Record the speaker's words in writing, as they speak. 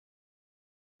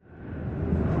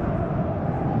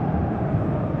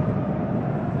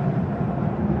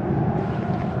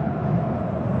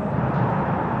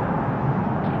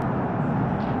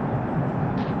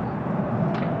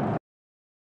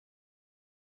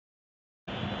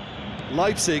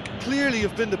Leipzig clearly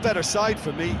have been the better side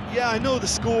for me. Yeah, I know the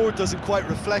score doesn't quite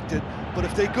reflect it, but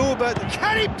if they go about the...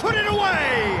 Can he put it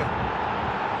away?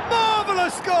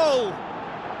 Marvellous goal!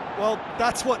 Well,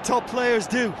 that's what top players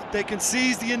do. They can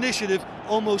seize the initiative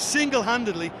almost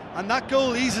single-handedly, and that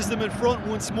goal eases them in front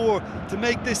once more to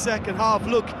make this second half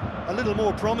look a little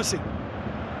more promising.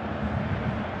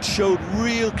 Showed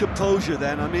real composure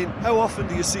then. I mean, how often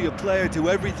do you see a player do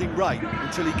everything right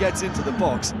until he gets into the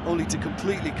box, only to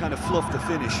completely kind of fluff the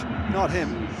finish? Not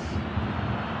him.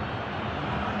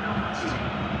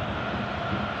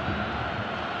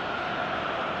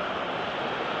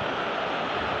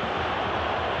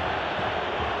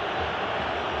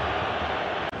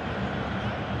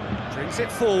 Brings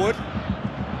it forward.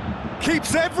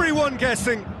 Keeps everyone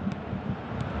guessing.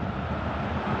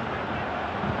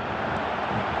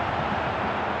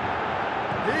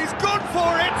 He's gone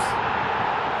for it!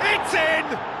 It's in!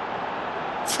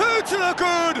 Two to the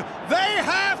good! They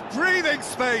have breathing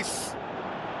space!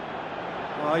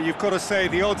 Well, you've got to say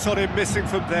the odds on him missing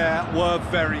from there were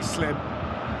very slim.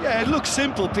 Yeah, it looks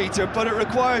simple, Peter, but it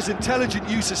requires intelligent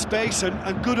use of space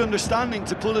and good understanding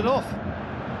to pull it off.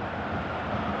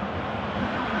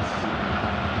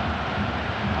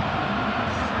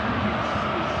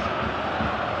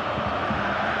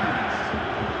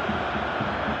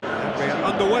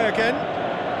 Underway again.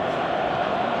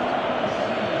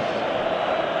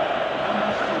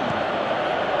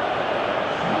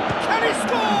 Can he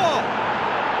score?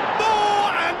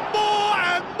 More and more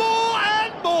and more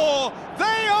and more.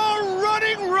 They are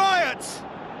running riot.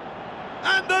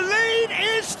 And the lead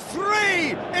is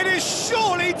 3. It is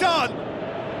surely done.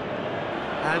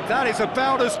 And that is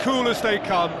about as cool as they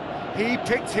come. He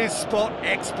picked his spot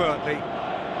expertly.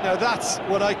 Now that's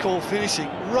what I call finishing,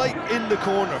 right in the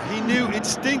corner. He knew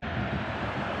instinctively.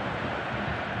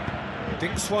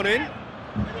 Dinks one in.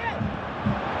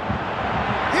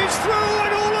 He's through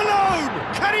and all alone!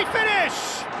 Can he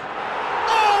finish?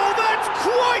 Oh, that's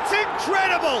quite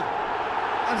incredible!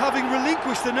 And having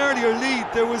relinquished an earlier lead,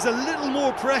 there was a little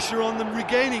more pressure on them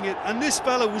regaining it, and this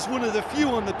fella was one of the few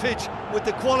on the pitch with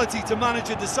the quality to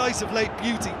manage a decisive late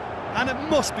beauty, and it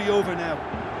must be over now.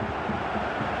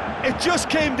 It just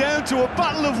came down to a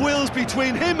battle of wills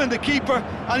between him and the keeper,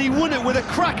 and he won it with a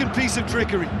cracking piece of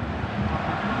trickery.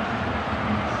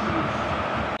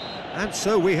 And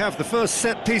so we have the first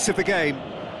set piece of the game.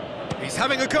 He's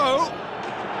having a go.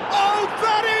 Oh,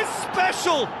 that is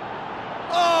special!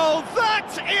 Oh,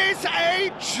 that is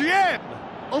a gem!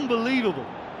 Unbelievable.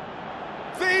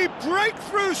 The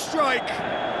breakthrough strike.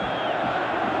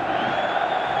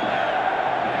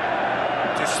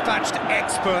 Dispatched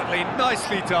expertly,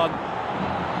 nicely done.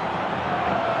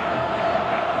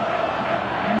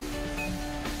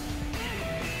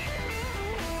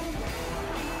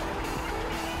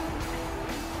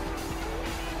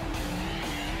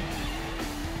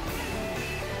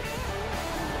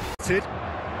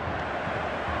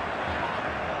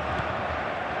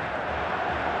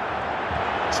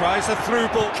 Tries a through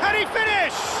ball. Can he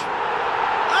finish?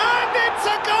 And it's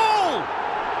a goal!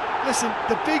 Listen,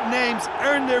 the big names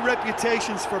earn their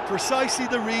reputations for precisely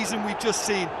the reason we've just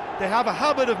seen. They have a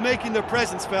habit of making their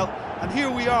presence felt, and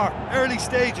here we are, early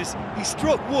stages. He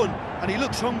struck one, and he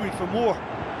looks hungry for more.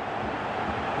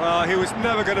 Well, he was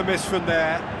never going to miss from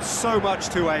there. So much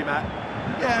to aim at.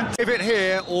 Yeah. Give it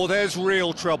here, or there's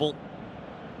real trouble.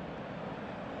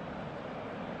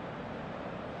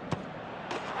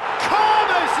 Calm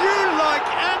as you like,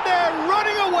 and they're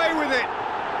running away with it.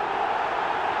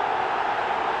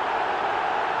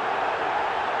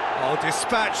 Oh,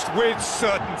 dispatched with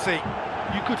certainty.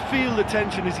 You could feel the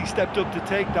tension as he stepped up to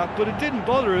take that, but it didn't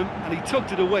bother him, and he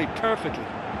tucked it away perfectly.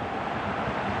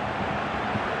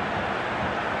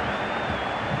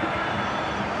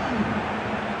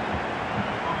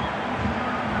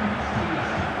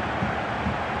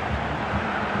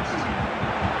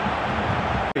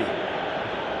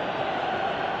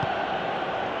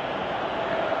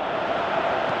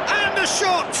 And the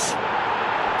shot!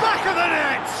 Back of the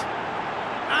net!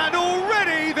 And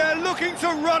already they're looking to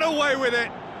run away with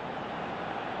it.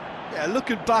 Yeah,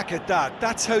 looking back at that,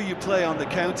 that's how you play on the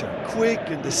counter. Quick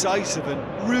and decisive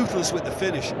and ruthless with the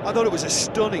finish. I thought it was a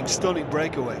stunning, stunning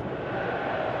breakaway.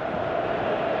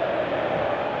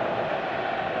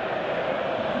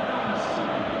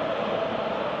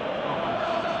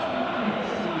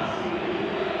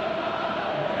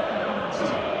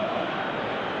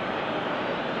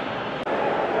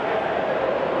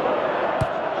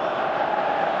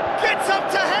 Gets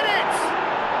up to head it!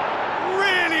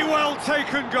 Really well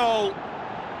taken goal.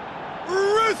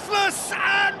 Ruthless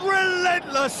and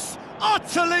relentless,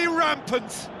 utterly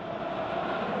rampant.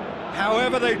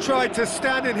 However they tried to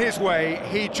stand in his way,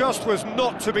 he just was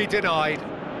not to be denied.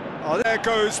 Oh, there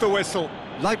goes the whistle.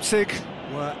 Leipzig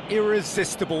were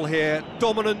irresistible here,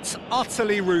 dominant,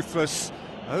 utterly ruthless.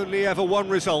 Only ever one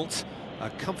result, a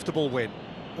comfortable win.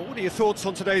 Well, what are your thoughts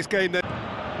on today's game then?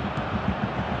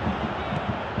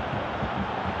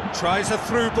 Tries a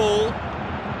through ball.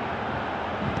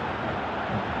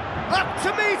 Up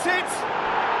to meet it!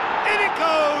 In it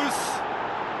goes!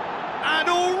 And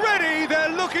already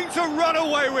they're looking to run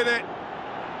away with it.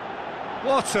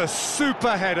 What a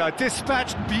super header,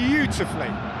 dispatched beautifully.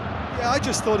 Yeah, I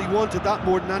just thought he wanted that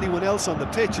more than anyone else on the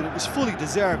pitch, and it was fully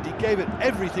deserved. He gave it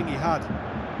everything he had.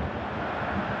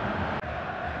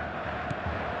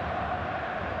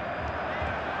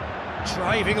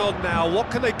 Driving on now, what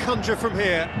can they conjure from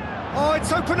here? Oh,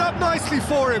 it's opened up nicely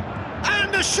for him.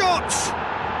 And the shots!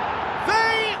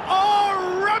 They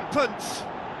are rampant!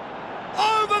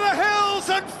 Over the hills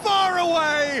and far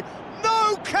away!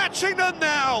 No catching them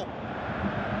now!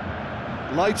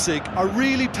 Leipzig are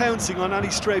really pouncing on any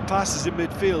stray passes in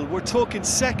midfield. We're talking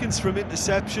seconds from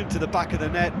interception to the back of the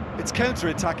net. It's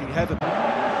counter-attacking heaven.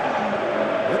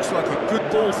 Looks like a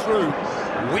good ball through.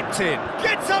 Whipped in.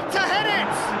 Gets up to head it!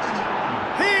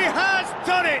 He has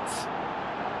done it!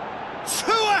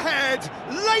 2 ahead,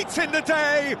 late in the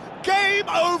day, game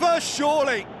over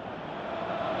surely.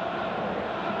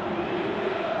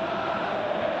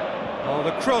 Oh,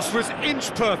 the cross was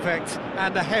inch perfect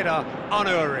and the header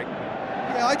unerring.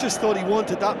 Yeah, I just thought he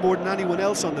wanted that more than anyone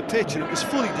else on the pitch, and it was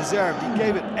fully deserved. He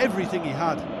gave it everything he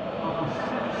had.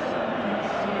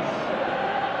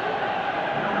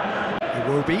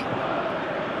 Iwobi.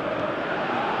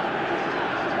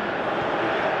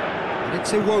 And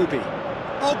it's Iwobi.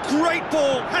 Oh, great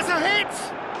ball! Has a hit!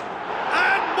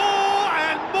 And more,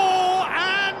 and more,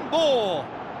 and more!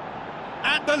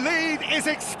 And the lead is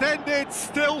extended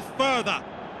still further.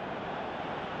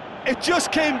 It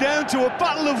just came down to a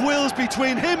battle of wills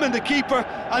between him and the keeper,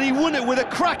 and he won it with a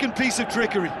cracking piece of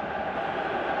trickery.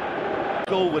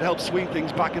 Goal would help swing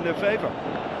things back in their favour.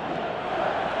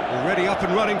 Already up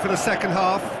and running for the second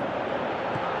half.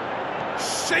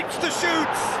 Shapes to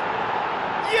shoot!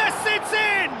 Yes, it's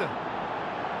in!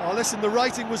 Oh, listen, the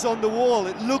writing was on the wall.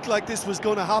 It looked like this was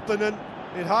going to happen, and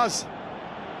it has.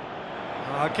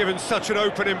 Given such an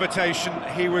open invitation,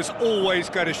 he was always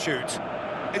going to shoot.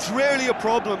 It's rarely a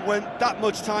problem when that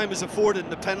much time is afforded in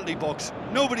the penalty box.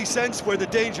 Nobody sensed where the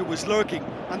danger was lurking,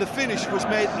 and the finish was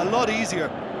made a lot easier.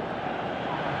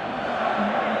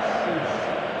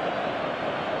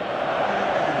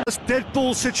 This dead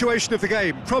ball situation of the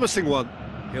game, promising one.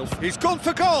 He's gone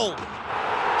for goal!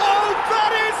 Oh,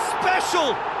 that is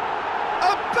special!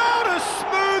 About as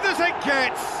smooth as it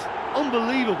gets!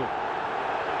 Unbelievable.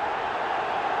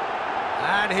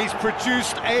 And he's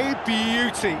produced a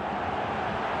beauty.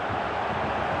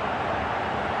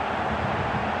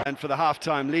 And for the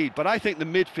half-time lead, but I think the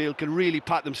midfield can really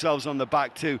pat themselves on the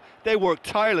back too. They worked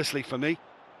tirelessly for me.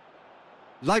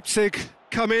 Leipzig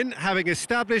come in, having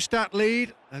established that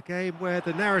lead. A game where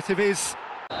the narrative is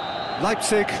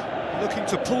Leipzig looking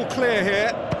to pull clear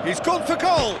here. He's gone for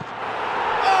goal.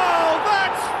 Oh,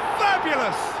 that's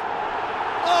fabulous!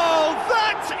 Oh,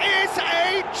 that is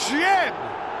a gem!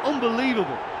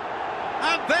 Unbelievable.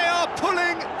 And they are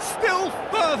pulling still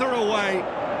further away.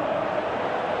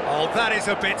 Oh, that is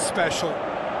a bit special.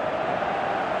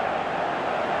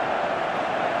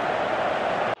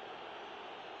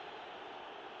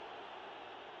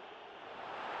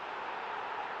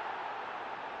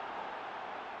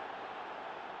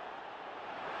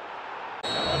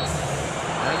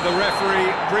 And the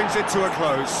referee brings it to a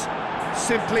close.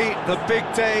 Simply, the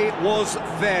big day was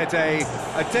their day.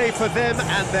 A day for them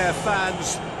and their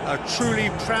fans. A truly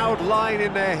proud line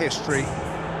in their history.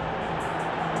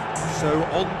 So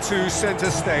on to centre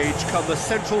stage come the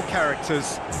central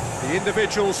characters, the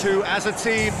individuals who, as a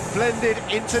team, blended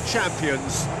into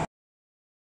champions.